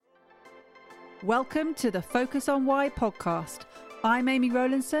Welcome to the Focus on Why podcast. I'm Amy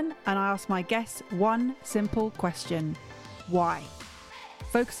Rowlandson and I ask my guests one simple question. Why?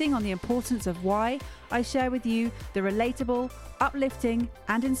 Focusing on the importance of why, I share with you the relatable, uplifting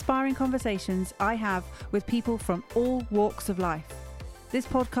and inspiring conversations I have with people from all walks of life. This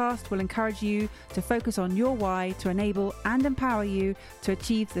podcast will encourage you to focus on your why to enable and empower you to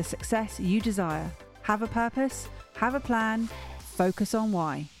achieve the success you desire. Have a purpose, have a plan, focus on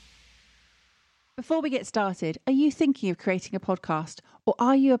why. Before we get started, are you thinking of creating a podcast or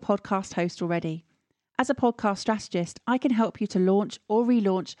are you a podcast host already? As a podcast strategist, I can help you to launch or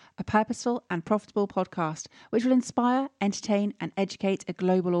relaunch a purposeful and profitable podcast, which will inspire, entertain, and educate a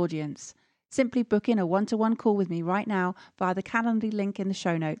global audience. Simply book in a one-to-one call with me right now via the Calendly link in the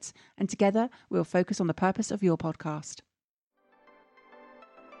show notes, and together we'll focus on the purpose of your podcast.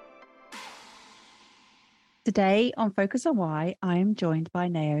 Today on Focus on Why, I am joined by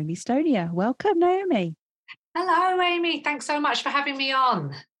Naomi Stonier. Welcome, Naomi. Hello, Amy. Thanks so much for having me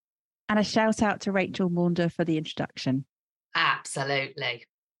on. And a shout out to Rachel Maunder for the introduction. Absolutely.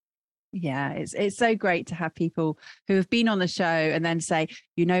 Yeah, it's so great to have people who have been on the show and then say,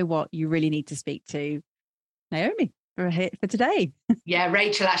 you know what, you really need to speak to Naomi for today. Yeah,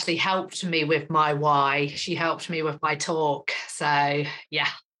 Rachel actually helped me with my why. She helped me with my talk. So yeah,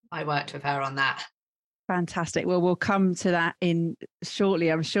 I worked with her on that. Fantastic. Well, we'll come to that in shortly,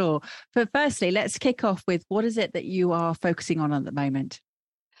 I'm sure. But firstly, let's kick off with what is it that you are focusing on at the moment?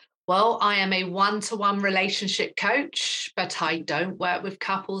 Well, I am a one-to-one relationship coach, but I don't work with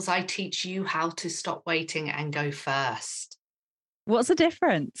couples. I teach you how to stop waiting and go first. What's the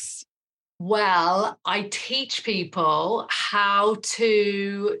difference? Well, I teach people how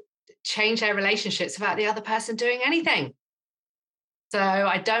to change their relationships without the other person doing anything. So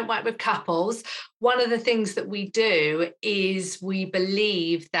I don't work with couples. One of the things that we do is we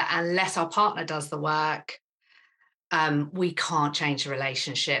believe that unless our partner does the work, we can't change the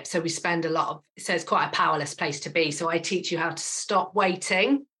relationship. So we spend so it's quite a powerless place to be. So I teach you how to stop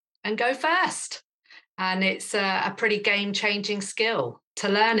waiting and go first. And it's a pretty game-changing skill to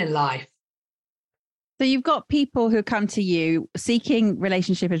learn in life. So you've got people who come to you seeking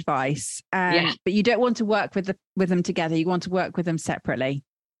relationship advice, but you don't want to work with them together. You want to work with them separately.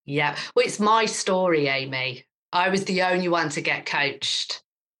 Yeah. Well, it's my story, Amy. I was the only one to get coached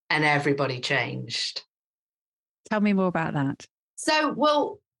and everybody changed. Tell me more about that. So,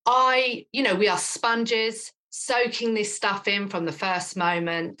 we are sponges, soaking this stuff in from the first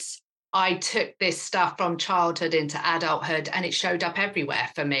moment. I took this stuff from childhood into adulthood and it showed up everywhere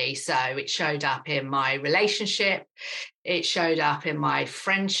for me. So it showed up in my relationship. It showed up in my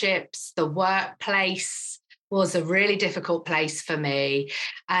friendships. The workplace was a really difficult place for me.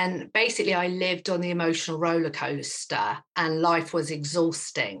 And basically I lived on the emotional roller coaster and life was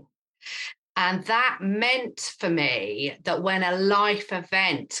exhausting. And that meant for me that when a life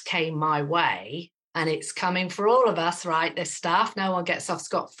event came my way, and it's coming for all of us, right? This stuff, no one gets off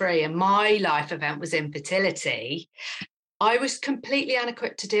scot-free. And my life event was infertility. I was completely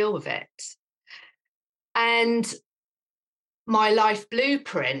unequipped to deal with it. And my life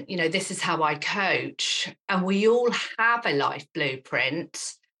blueprint, this is how I coach. And we all have a life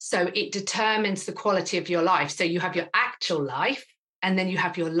blueprint. So it determines the quality of your life. So you have your actual life. And then you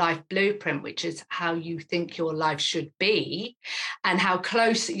have your life blueprint, which is how you think your life should be, and how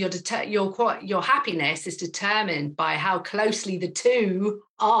close your happiness is determined by how closely the two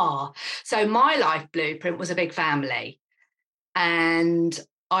are. So my life blueprint was a big family, and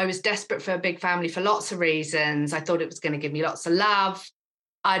I was desperate for a big family for lots of reasons. I thought it was going to give me lots of love.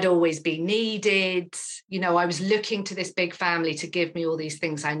 I'd always be needed. I was looking to this big family to give me all these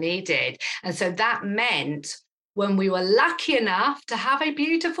things I needed, and so that meant, when we were lucky enough to have a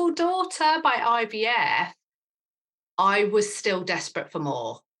beautiful daughter by IVF, I was still desperate for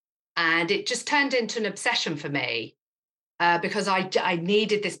more. And it just turned into an obsession for me because I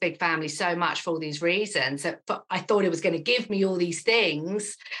needed this big family so much for all these reasons. I thought it was going to give me all these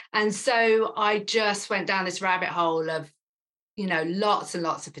things. And so I just went down this rabbit hole of, lots and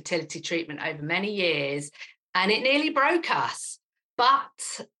lots of fertility treatment over many years. And it nearly broke us.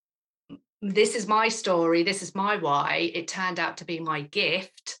 But this is my story. This is my why. It turned out to be my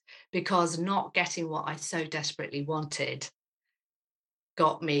gift because not getting what I so desperately wanted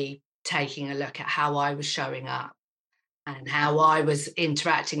got me taking a look at how I was showing up and how I was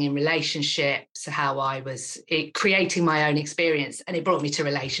interacting in relationships, how I was creating my own experience. And it brought me to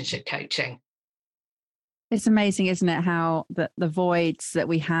relationship coaching. It's amazing, isn't it? How the voids that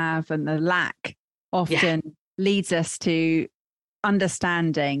we have and the lack often leads us to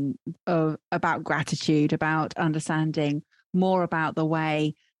understanding about gratitude, about understanding more about the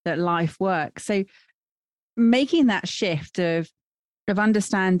way that life works. So making that shift of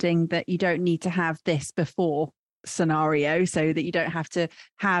understanding that you don't need to have this before scenario, so that you don't have to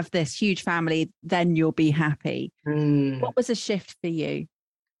have this huge family, then you'll be happy. What was a shift for you?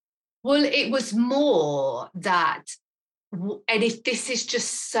 Well, it was more that, and if this is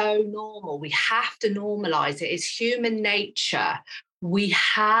just so normal, we have to normalize it. It's human nature. We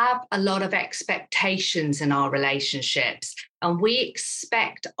have a lot of expectations in our relationships, and we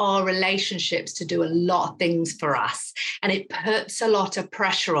expect our relationships to do a lot of things for us, and it puts a lot of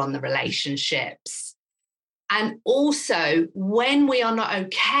pressure on the relationships. And also, when we are not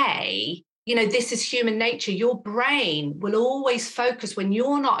okay, this is human nature. Your brain will always focus, when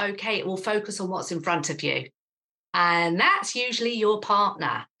you're not okay, it will focus on what's in front of you. And that's usually your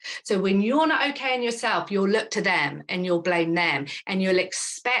partner. So when you're not okay in yourself, you'll look to them and you'll blame them and you'll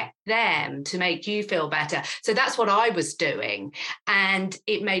expect them to make you feel better. So that's what I was doing. And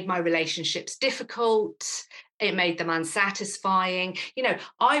it made my relationships difficult. It made them unsatisfying.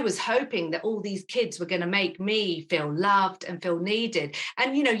 I was hoping that all these kids were going to make me feel loved and feel needed.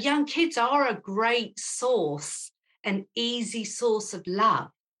 And, young kids are a great source, an easy source of love.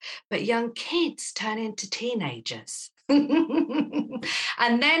 But young kids turn into teenagers. And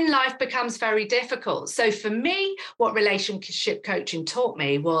then life becomes very difficult. So for me, what relationship coaching taught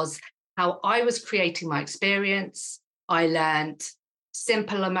me was how I was creating my experience. I learned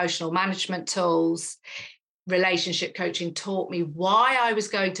simple emotional management tools. Relationship coaching taught me why I was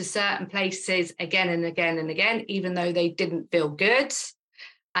going to certain places again and again and again, even though they didn't feel good.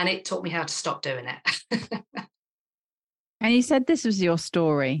 And it taught me how to stop doing it. And you said this was your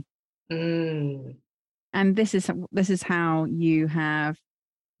story. Mm. And this is how you have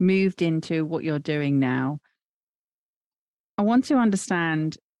moved into what you're doing now. I want to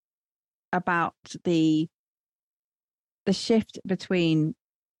understand about the shift between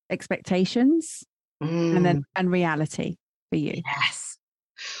expectations and reality for you. Yes.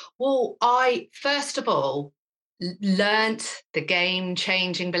 Well, I first of all learned the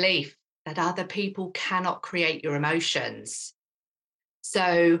game-changing belief that other people cannot create your emotions.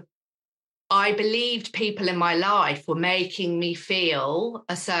 So I believed people in my life were making me feel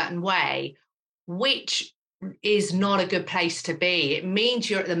a certain way, which is not a good place to be. It means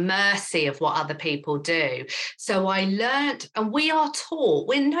you're at the mercy of what other people do. So I learned, and we are taught,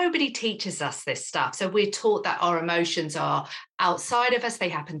 when nobody teaches us this stuff. So we're taught that our emotions are outside of us, they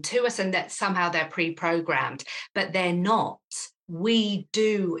happen to us, and that somehow they're pre-programmed, but they're not. We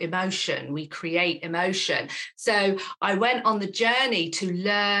do emotion, we create emotion. So I went on the journey to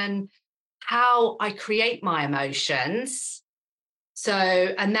learn how I create my emotions. So,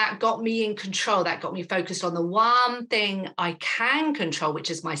 and that got me in control. That got me focused on the one thing I can control,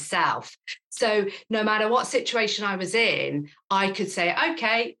 which is myself. So no matter what situation I was in, I could say,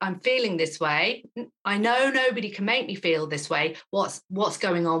 okay, I'm feeling this way. I know nobody can make me feel this way. What's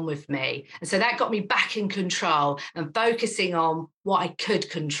going on with me? And so that got me back in control and focusing on what I could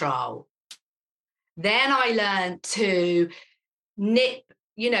control. Then I learned to nip,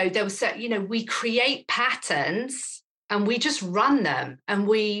 there was, we create patterns and we just run them, and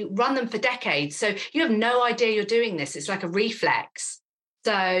we run them for decades. So you have no idea you're doing this. It's like a reflex.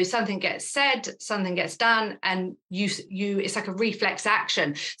 So something gets said, something gets done, and it's like a reflex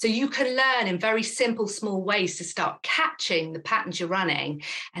action. So you can learn in very simple, small ways to start catching the patterns you're running,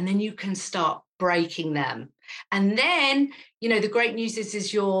 and then you can start breaking them. And then, the great news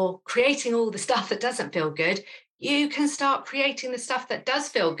is you're creating all the stuff that doesn't feel good. You can start creating the stuff that does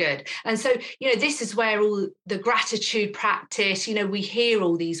feel good. And so, this is where all the gratitude practice, we hear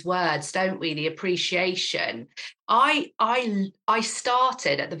all these words, don't we? The appreciation. I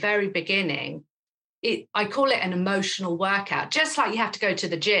started at the very beginning. I call it an emotional workout. Just like you have to go to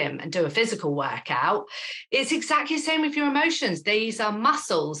the gym and do a physical workout, it's exactly the same with your emotions. These are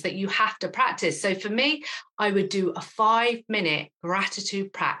muscles that you have to practice. So for me, I would do a 5-minute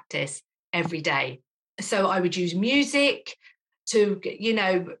gratitude practice every day. So I would use music to,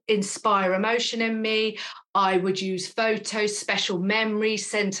 inspire emotion in me. I would use photos, special memories,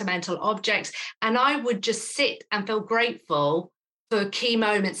 sentimental objects, and I would just sit and feel grateful for key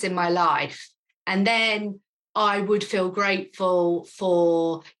moments in my life. And then I would feel grateful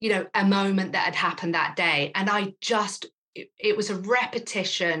for, a moment that had happened that day. And it was a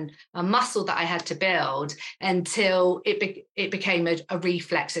repetition, a muscle that I had to build until it became a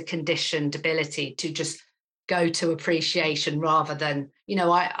reflex, a conditioned ability to just go to appreciation rather than,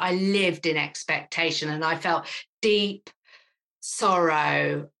 I lived in expectation, and I felt deep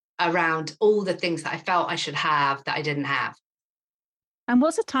sorrow around all the things that I felt I should have that I didn't have. And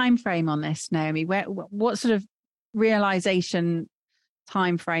what's a time frame on this, Naomi? What sort of realization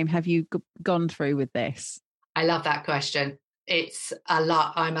time frame have you gone through with this? I love that question. It's a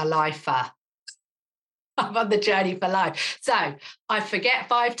lot. I'm a lifer. I'm on the journey for life. So I forget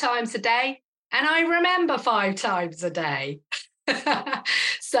 5 times a day and I remember 5 times a day.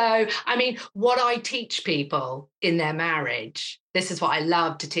 So, I mean, what I teach people in their marriage, this is what I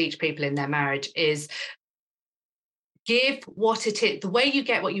love to teach people in their marriage, is give what it is. The way you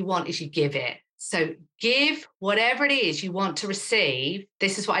get what you want is you give it. So give whatever it is you want to receive.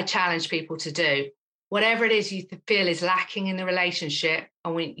 This is what I challenge people to do. Whatever it is you feel is lacking in the relationship, I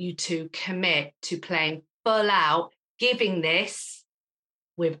want you to commit to playing full out, giving this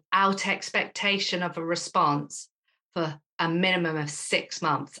without expectation of a response for a minimum of 6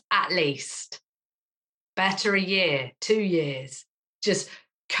 months, at least. Better a year, 2 years. Just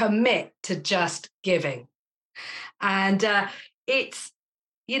commit to just giving. And it's,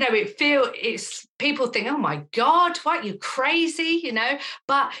 it's people think, oh my God, what, you crazy,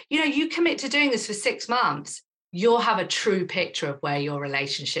 but, you commit to doing this for 6 months, you'll have a true picture of where your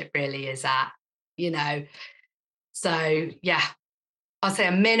relationship really is at, So, yeah, I'll say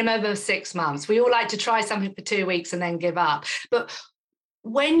a minimum of 6 months. We all like to try something for 2 weeks and then give up. But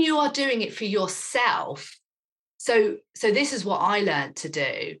when you are doing it for yourself, so this is what I learned to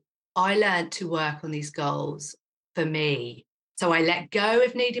do. I learned to work on these goals for me. So I let go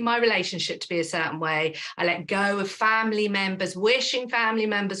of needing my relationship to be a certain way. I let go of family members, wishing family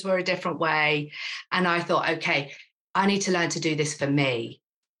members were a different way. And I thought, okay, I need to learn to do this for me.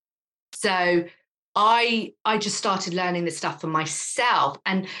 So I just started learning this stuff for myself,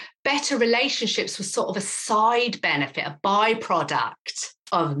 and better relationships was sort of a side benefit, a byproduct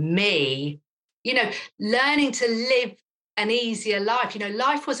of me, learning to live an easier life.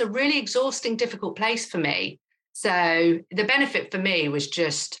 Life was a really exhausting, difficult place for me. So the benefit for me was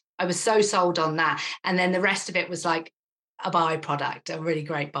just, I was so sold on that. And then the rest of it was like a byproduct, a really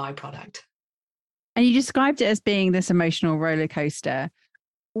great byproduct. And you described it as being this emotional roller coaster.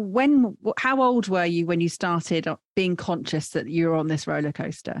 How old were you when you started being conscious that you were on this roller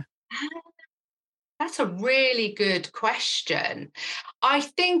coaster? That's a really good question. I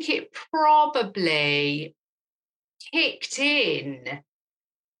think it probably kicked in.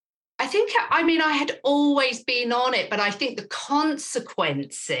 I had always been on it, but I think the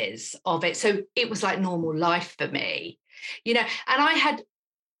consequences of it, so it was like normal life for me, and I had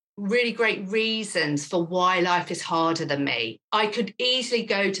really great reasons for why life is harder than me. I could easily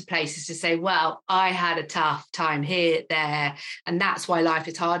go to places to say, well, I had a tough time here, there, and that's why life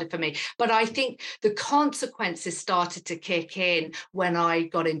is harder for me. But I think the consequences started to kick in when I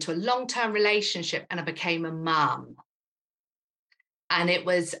got into a long-term relationship and I became a mum. And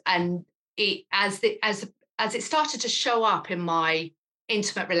as it started to show up in my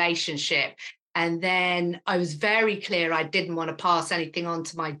intimate relationship, and then I was very clear I didn't want to pass anything on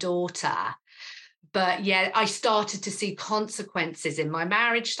to my daughter. But yeah, I started to see consequences in my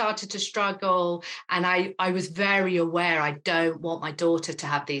marriage, started to struggle. And I was very aware I don't want my daughter to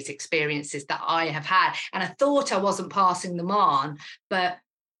have these experiences that I have had. And I thought I wasn't passing them on, but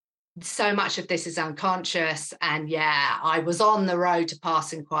so much of this is unconscious. And yeah, I was on the road to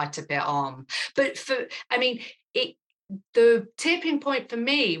passing quite a bit on. But the tipping point for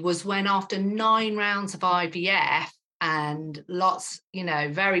me was when, after 9 rounds of IVF and lots,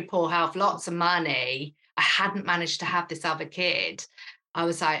 very poor health, lots of money, I hadn't managed to have this other kid. I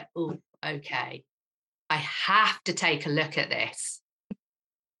was like, oh, okay, I have to take a look at this.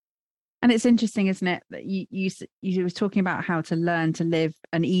 And it's interesting, isn't it, that you were talking about how to learn to live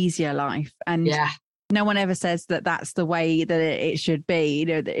an easier life, and no one ever says that that's the way that it should be.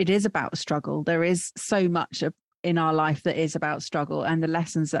 It is about struggle. There is so much in our life that is about struggle, and the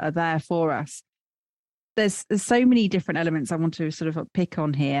lessons that are there for us. There's so many different elements I want to sort of pick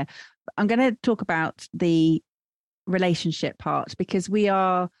on here. I'm going to talk about the relationship part, because we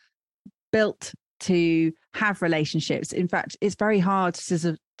are built to have relationships. In fact, it's very hard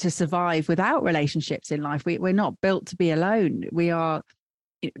to survive without relationships in life. We're not built to be alone. We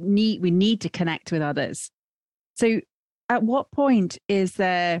need to connect with others. So at what point is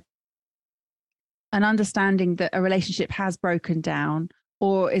there an understanding that a relationship has broken down,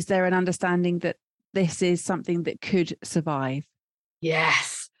 or is there an understanding that this is something that could survive?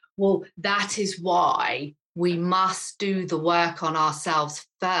 Yes. Well, that is why we must do the work on ourselves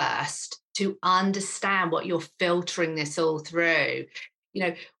first to understand what you're filtering this all through.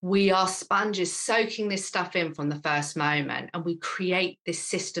 We are sponges soaking this stuff in from the first moment, and we create this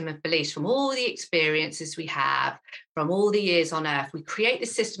system of beliefs from all the experiences we have, from all the years on earth. We create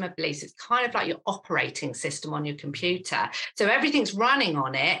this system of beliefs. It's kind of like your operating system on your computer. So everything's running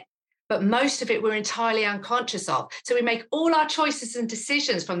on it, but most of it we're entirely unconscious of. So we make all our choices and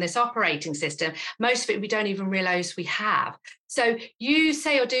decisions from this operating system. Most of it we don't even realize we have. So you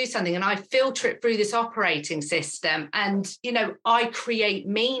say or do something and I filter it through this operating system, and, you know, I create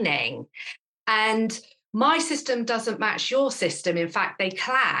meaning. And my system doesn't match your system. In fact, they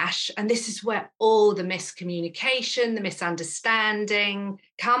clash. And this is where all the miscommunication, the misunderstanding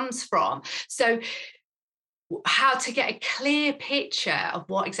comes from. So how to get a clear picture of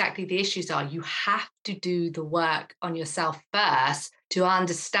what exactly the issues are, you have to do the work on yourself first to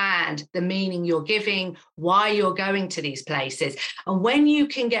understand the meaning you're giving, why you're going to these places. And when you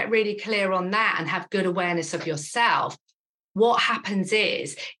can get really clear on that and have good awareness of yourself, what happens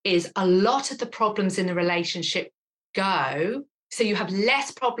is a lot of the problems in the relationship go. So you have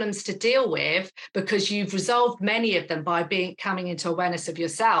less problems to deal with because you've resolved many of them by coming into awareness of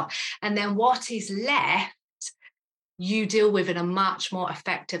yourself. And then what is left, you deal with in a much more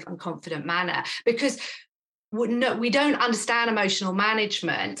effective and confident manner, because we don't understand emotional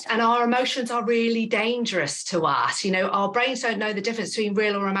management, and our emotions are really dangerous to us. You know, our brains don't know the difference between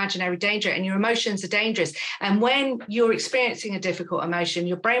real or imaginary danger, and your emotions are dangerous. And when you're experiencing a difficult emotion,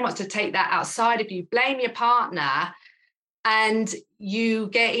 your brain wants to take that outside of you, blame your partner, and you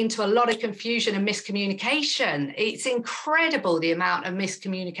get into a lot of confusion and miscommunication. It's incredible the amount of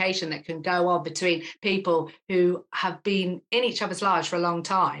miscommunication that can go on between people who have been in each other's lives for a long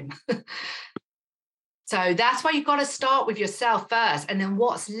time. So that's why you've got to start with yourself first. And then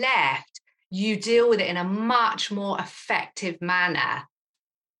what's left, you deal with it in a much more effective manner.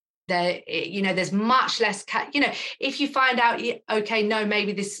 There's much less, if you find out, okay, no,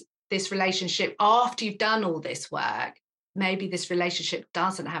 maybe this relationship, after you've done all this work, maybe this relationship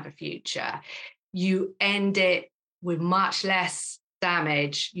doesn't have a future, you end it with much less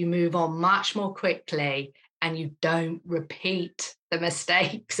damage, you move on much more quickly, and you don't repeat the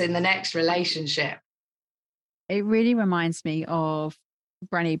mistakes in the next relationship. It really reminds me of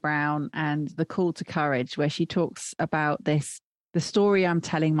Brené Brown and The Call to Courage, where she talks about this. The story I'm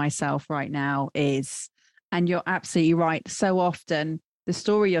telling myself right now is, and you're absolutely right, so often the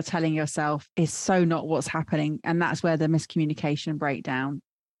story you're telling yourself is so not what's happening. And that's where the miscommunication breakdown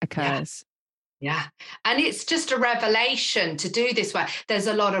occurs. Yeah. And it's just a revelation to do this work. There's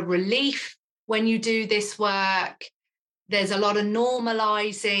a lot of relief when you do this work. There's a lot of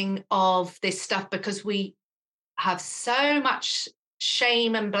normalizing of this stuff, because we have so much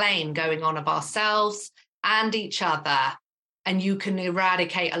shame and blame going on of ourselves and each other. And you can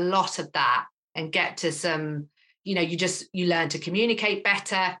eradicate a lot of that and get to some, you learn to communicate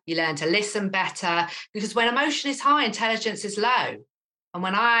better, you learn to listen better, because when emotion is high, intelligence is low. And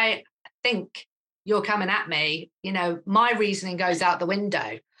when I think you're coming at me, my reasoning goes out the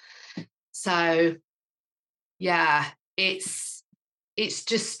window. So yeah, it's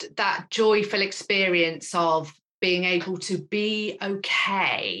just that joyful experience of being able to be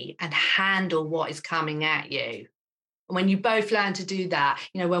okay and handle what is coming at you. When you both learn to do that,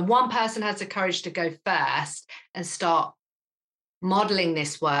 when one person has the courage to go first and start modeling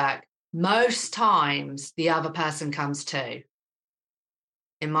this work, most times the other person comes too,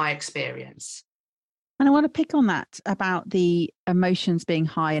 in my experience. And I want to pick on that about the emotions being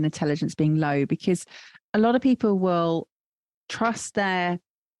high and intelligence being low, because a lot of people will trust their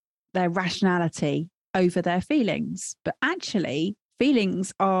rationality over their feelings, but actually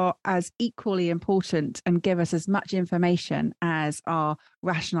feelings are as equally important and give us as much information as our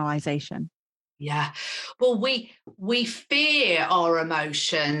rationalization. Yeah. Well, we fear our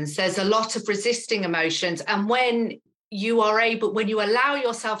emotions. There's a lot of resisting emotions. And when you allow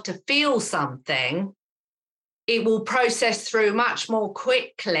yourself to feel something, it will process through much more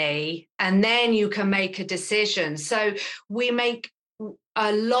quickly, and then you can make a decision. So we make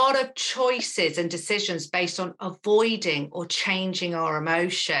a lot of choices and decisions based on avoiding or changing our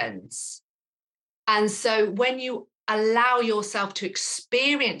emotions. And so when you allow yourself to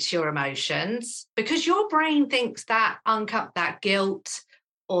experience your emotions, because your brain thinks that that guilt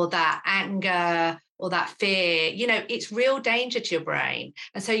or that anger or that fear, it's real danger to your brain.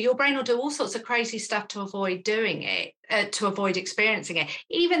 And so your brain will do all sorts of crazy stuff to avoid doing it, to avoid experiencing it.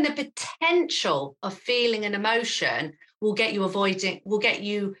 Even the potential of feeling an emotion will get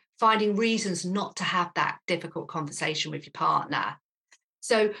you finding reasons not to have that difficult conversation with your partner.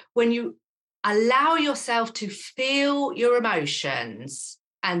 So when you allow yourself to feel your emotions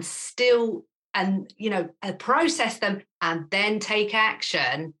and process them and then take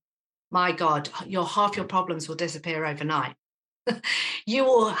action, my God, half your problems will disappear overnight. You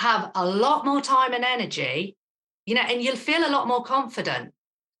will have a lot more time and energy, and you'll feel a lot more confident.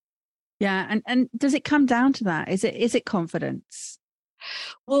 Yeah. And does it come down to that? Is it confidence?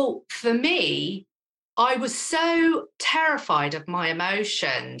 Well, for me, I was so terrified of my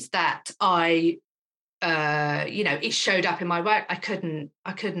emotions that it showed up in my work. I couldn't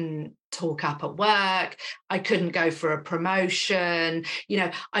talk up at work. I couldn't go for a promotion.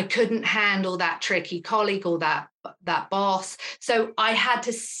 I couldn't handle that tricky colleague or that boss. So I had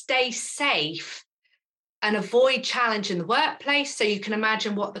to stay safe and avoid challenge in the workplace. So you can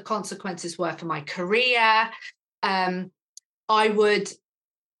imagine what the consequences were for my career. I would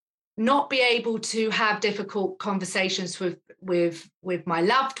not be able to have difficult conversations with my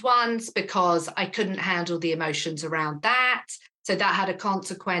loved ones because I couldn't handle the emotions around that. So that had a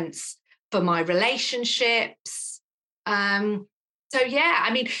consequence for my relationships. So yeah,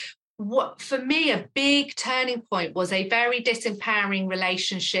 I mean, what for me a big turning point was a very disempowering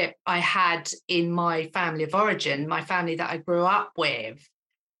relationship I had in my family of origin, my family that I grew up with,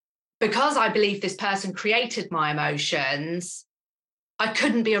 because I believe this person created my emotions. I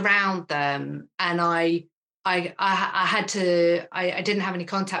couldn't be around them, and I didn't have any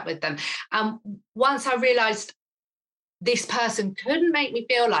contact with them. And once I realized this person couldn't make me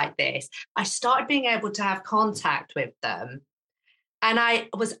feel like this, I started being able to have contact with them. And I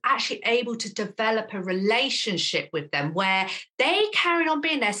was actually able to develop a relationship with them where they carried on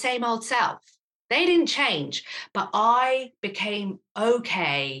being their same old self. They didn't change, but I became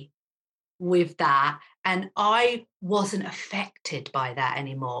okay with that. And I wasn't affected by that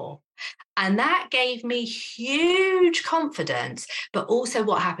anymore. And that gave me huge confidence. But also,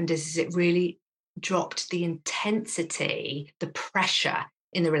 what happened is it really dropped the intensity, the pressure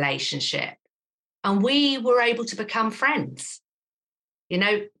in the relationship. And we were able to become friends,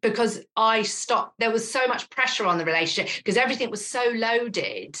 because I stopped. There was so much pressure on the relationship because everything was so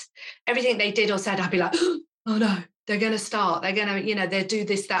loaded. Everything they did or said, I'd be like, oh no, they're going to start. They're going to, they do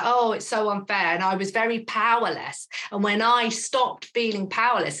this, that. Oh, it's so unfair. And I was very powerless. And when I stopped feeling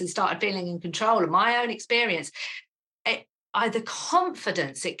powerless and started feeling in control of my own experience, the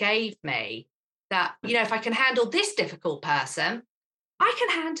confidence it gave me that, if I can handle this difficult person, I can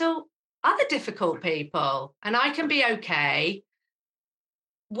handle other difficult people and I can be okay.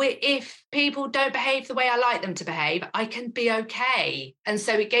 If people don't behave the way I like them to behave, I can be okay. And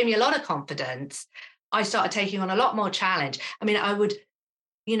so it gave me a lot of confidence. I started taking on a lot more challenge. I mean, I would,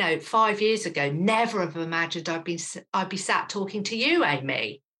 5 years ago, never have imagined I'd be sat talking to you,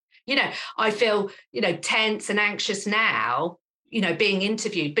 Amy. I feel, tense and anxious now, being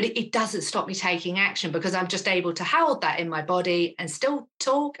interviewed, but it doesn't stop me taking action because I'm just able to hold that in my body and still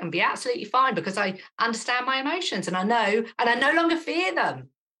talk and be absolutely fine because I understand my emotions and I no longer fear them.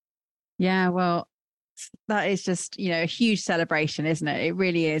 Yeah, well, that is just, a huge celebration, isn't it? It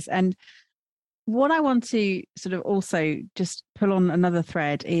really is. And what I want to sort of also just pull on another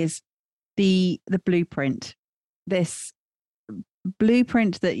thread is the blueprint. This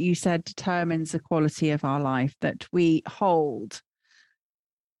blueprint that you said determines the quality of our life that we hold.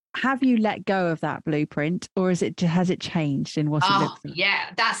 Have you let go of that blueprint, or has it changed in what it looks like? Yeah,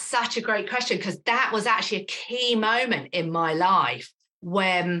 that's such a great question because that was actually a key moment in my life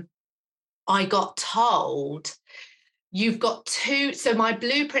when I got told you've got two. So my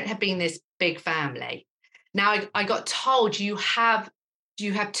blueprint had been this big family. Now I got told you have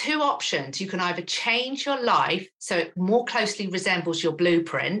two options. You can either change your life so it more closely resembles your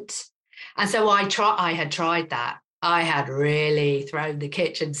blueprint. And so I had tried that. I had really thrown the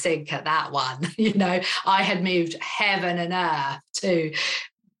kitchen sink at that one. I had moved heaven and earth to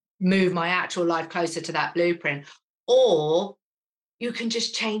move my actual life closer to that blueprint. Or you can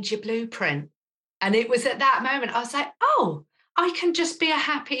just change your blueprint. And it was at that moment I was like, oh, I can just be a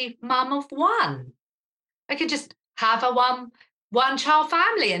happy mum of one. I could just have a one child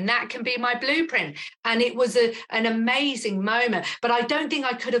family and that can be my blueprint. And it was an amazing moment. But I don't think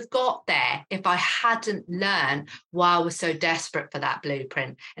I could have got there if I hadn't learned why I was so desperate for that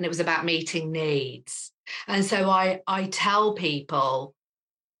blueprint. And it was about meeting needs. And so I tell people,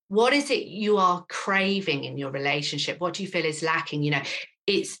 what is it you are craving in your relationship? What do you feel is lacking?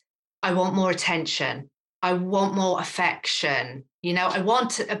 I want more attention. I want more affection. I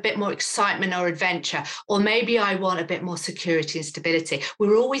want a bit more excitement or adventure, or maybe I want a bit more security and stability.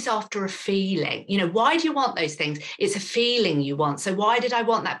 We're always after a feeling. Why do you want those things? It's a feeling you want. So why did I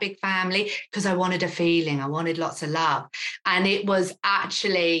want that big family? Because I wanted a feeling. I wanted lots of love. And it was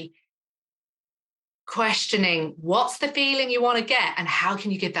actually questioning what's the feeling you want to get and how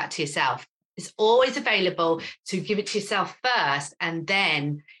can you give that to yourself. It's always available to give it to yourself first. And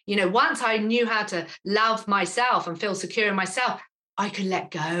then, once I knew how to love myself and feel secure in myself, I could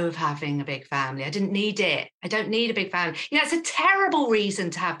let go of having a big family. I didn't need it. I don't need a big family. It's a terrible reason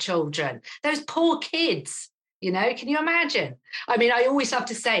to have children. Those poor kids, Can you imagine? I mean, I always have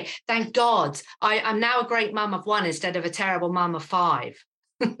to say, thank God, I'm now a great mum of one instead of a terrible mum of five.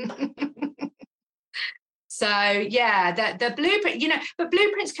 So yeah, the blueprint, but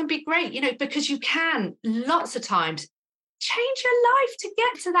blueprints can be great, because you can lots of times change your life to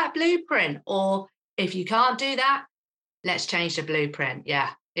get to that blueprint. Or if you can't do that, let's change the blueprint. Yeah,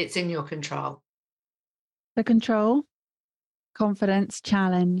 it's in your control. The control, confidence,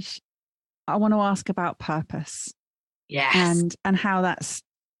 challenge. I want to ask about purpose. Yes. And how that's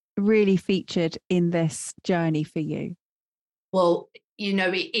really featured in this journey for you. Well,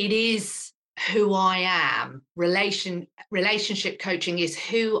 it is who I am. Relationship coaching is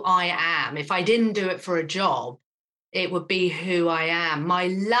who I am. If I didn't do it for a job, it would be who I am. My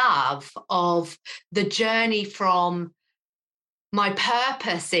love of the journey from my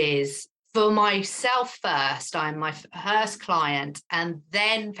purpose is for myself first. I'm my first client, and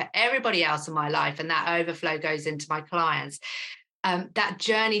then for everybody else in my life, and that overflow goes into my clients. That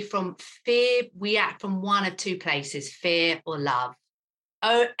journey from fear, we act from one of two places, fear or love.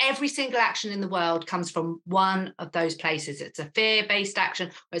 Oh, every single action in the world comes from one of those places. It's a fear-based action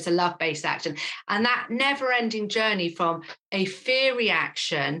or it's a love-based action. And that never-ending journey from a fear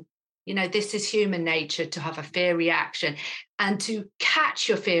reaction, this is human nature to have a fear reaction, and to catch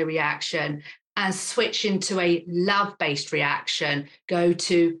your fear reaction and switch into a love-based reaction, go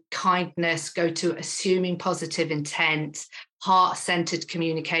to kindness, go to assuming positive intent, heart-centered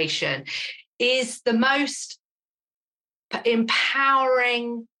communication, is the most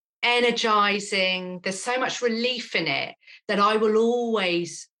empowering, energizing. There's so much relief in it that I will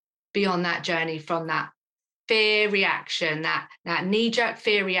always be on that journey from that fear reaction, that knee-jerk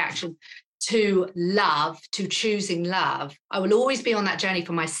fear reaction, to love, to choosing love. I will always be on that journey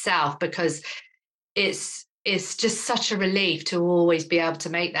for myself, because it's just such a relief to always be able to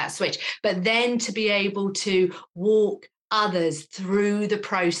make that switch, but then to be able to walk others through the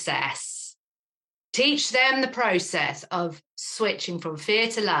process, teach them the process of switching from fear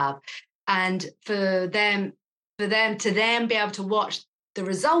to love, and for them to then be able to watch the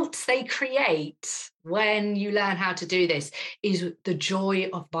results they create when you learn how to do this, is the joy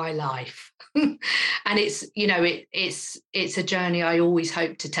of my life. And it's a journey I always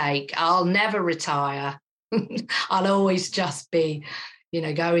hope to take. I'll never retire. I'll always just be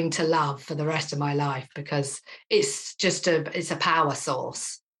going to love for the rest of my life, because it's a power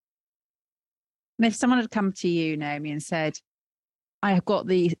source. And if someone had come to you, Naomi, and said, I have got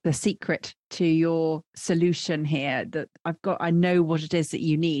the secret to your solution here, that I know what it is that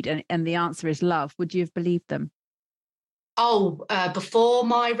you need, and the answer is love, would you have believed them? Oh, before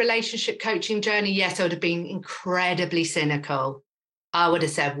my relationship coaching journey, yes, I would have been incredibly cynical. I would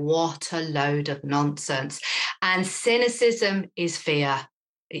have said, what a load of nonsense. And cynicism is fear.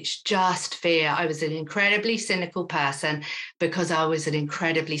 It's just fear. I was an incredibly cynical person because I was an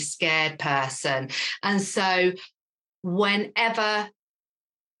incredibly scared person. And so whenever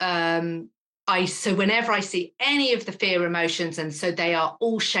I see any of the fear emotions, and so they are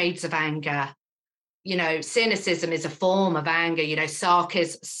all shades of anger. Cynicism is a form of anger.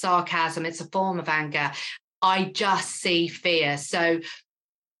 Sarcasm, it's a form of anger. I just see fear. So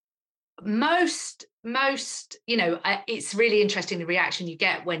most, it's really interesting the reaction you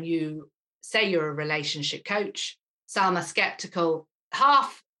get when you say you're a relationship coach. Some are skeptical,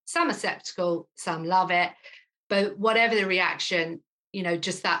 some are skeptical, some love it. But whatever the reaction,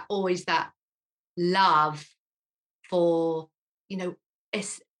 just always that love for,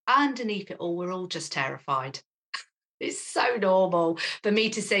 it's underneath it all, we're all just terrified. It's so normal for me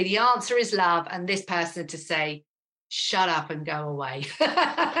to say the answer is love, and this person to say, shut up and go away.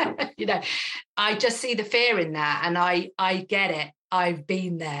 I just see the fear in that, and I get it. I've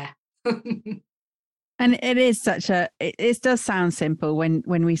been there. And it is it does sound simple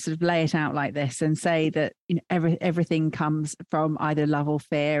when we sort of lay it out like this and say that everything comes from either love or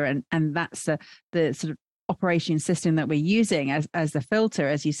fear, and that's the sort of operation system that we're using as the filter,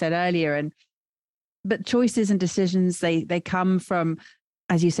 as you said earlier. But choices and decisions, they come from,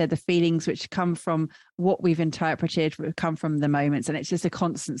 as you said, the feelings, which come from what we've interpreted, come from the moments, and it's just a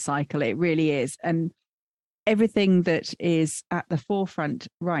constant cycle. It really is. And everything that is at the forefront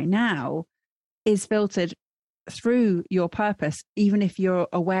right now is filtered through your purpose, even if you're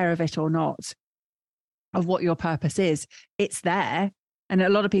aware of it or not, of what your purpose is. It's there. And a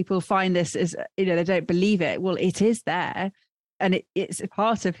lot of people find this as, they don't believe it. Well, it is there, and it's a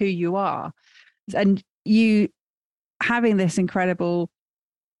part of who you are. And you having this incredible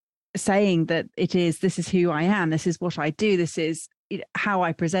saying that this is who I am, this is what I do, this is how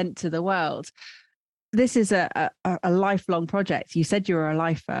I present to the world. This is a lifelong project. You said you were a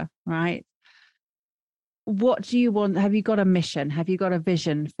lifer, right? what do you want? Have you got a mission? Have you got a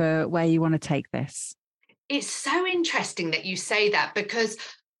vision for where you want to take this? It's so interesting that you say that, because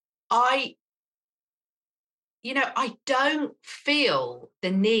I I don't feel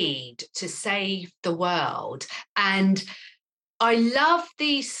the need to save the world. And I love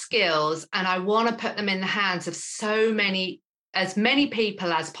these skills and I want to put them in the hands of as many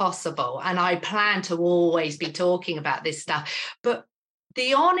people as possible. And I plan to always be talking about this stuff. But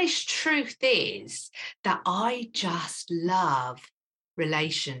the honest truth is that I just love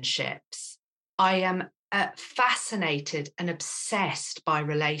relationships. I am fascinated and obsessed by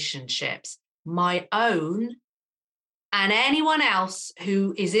relationships, my own and anyone else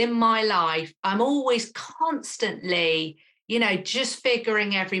who is in my life. I'm always constantly, just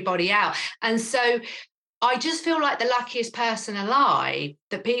figuring everybody out. And so I just feel like the luckiest person alive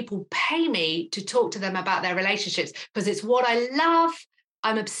that people pay me to talk to them about their relationships, because it's what I love.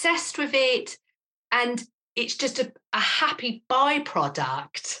 I'm obsessed with it. And it's just a happy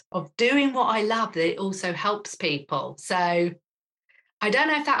byproduct of doing what I love that it also helps people. So I don't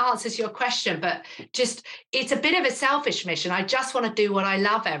know if that answers your question, but it's a bit of a selfish mission. I just want to do what I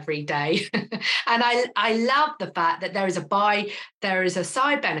love every day. And I love the fact that there is a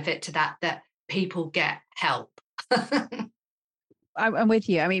side benefit to that people get help. I'm with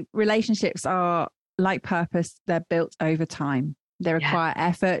you. I mean, relationships are like purpose. They're built over time. They require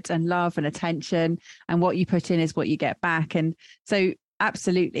effort and love and attention, and what you put in is what you get back. And so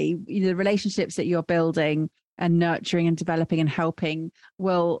absolutely, the relationships that you're building and nurturing and developing and helping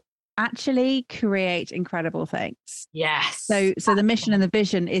will actually create incredible things. Yes. So the mission and the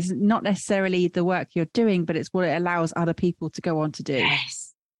vision is not necessarily the work you're doing, but it's what it allows other people to go on to do.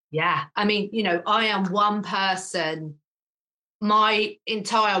 Yes. Yeah. I mean, I am one person. My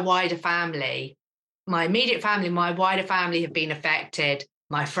entire wider family, my immediate family, my wider family have been affected.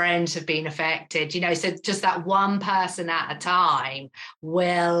 My friends have been affected, so just that one person at a time,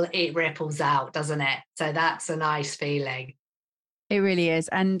 it ripples out, doesn't it? So that's a nice feeling. It really is.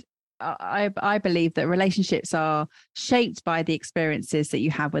 And I believe that relationships are shaped by the experiences that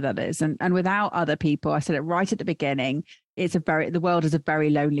you have with others. And without other people, I said it right at the beginning, the world is a very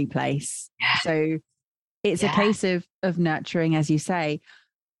lonely place. Yeah. So it's a case of nurturing, as you say.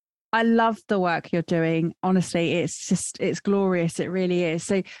 I love the work you're doing. Honestly, it's glorious. It really is.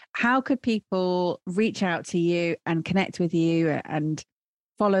 So how could people reach out to you and connect with you and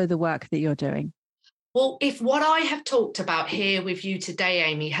follow the work that you're doing? Well, if what I have talked about here with you today,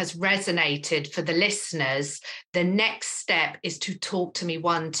 Amy, has resonated for the listeners, the next step is to talk to me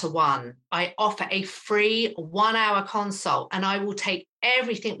one-to-one. I offer a free 1-hour consult, and I will take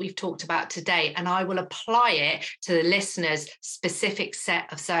everything we've talked about today and I will apply it to the listener's specific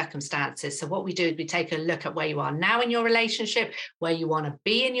set of circumstances. So what we do is we take a look at where you are now in your relationship, where you want to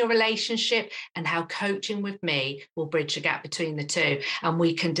be in your relationship, and how coaching with me will bridge the gap between the two. And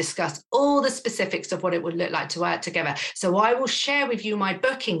we can discuss all the specifics of what it would look like to work together. So I will share with you my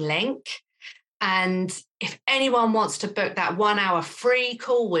booking link. And if anyone wants to book that 1-hour free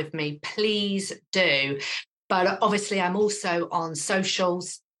call with me, please do. But obviously, I'm also on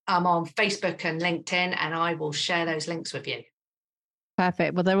socials. I'm on Facebook and LinkedIn, and I will share those links with you.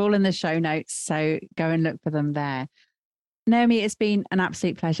 Perfect. Well, they're all in the show notes, so go and look for them there. Naomi, it's been an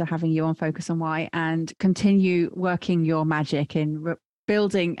absolute pleasure having you on Focus on Why, and continue working your magic in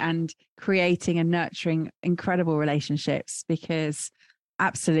building and creating and nurturing incredible relationships, because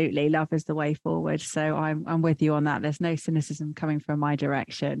absolutely love is the way forward. So I'm with you on that. There's no cynicism coming from my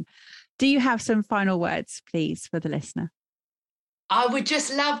direction. Do you have some final words, please, for the listener? I would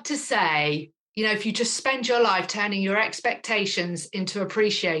just love to say, if you just spend your life turning your expectations into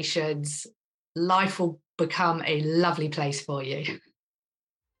appreciations, life will become a lovely place for you.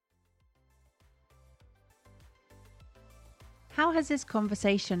 How has this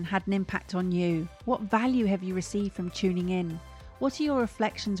conversation had an impact on you? What value have you received from tuning in? What are your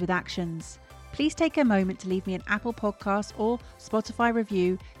reflections with actions? Please take a moment to leave me an Apple Podcast or Spotify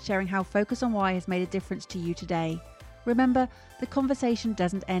review sharing how Focus on Why has made a difference to you today. Remember, the conversation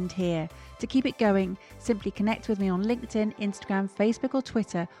doesn't end here. To keep it going, simply connect with me on LinkedIn, Instagram, Facebook or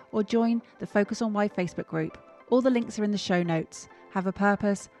Twitter, or join the Focus on Why Facebook group. All the links are in the show notes. Have a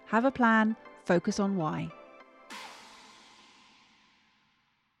purpose, have a plan, focus on why.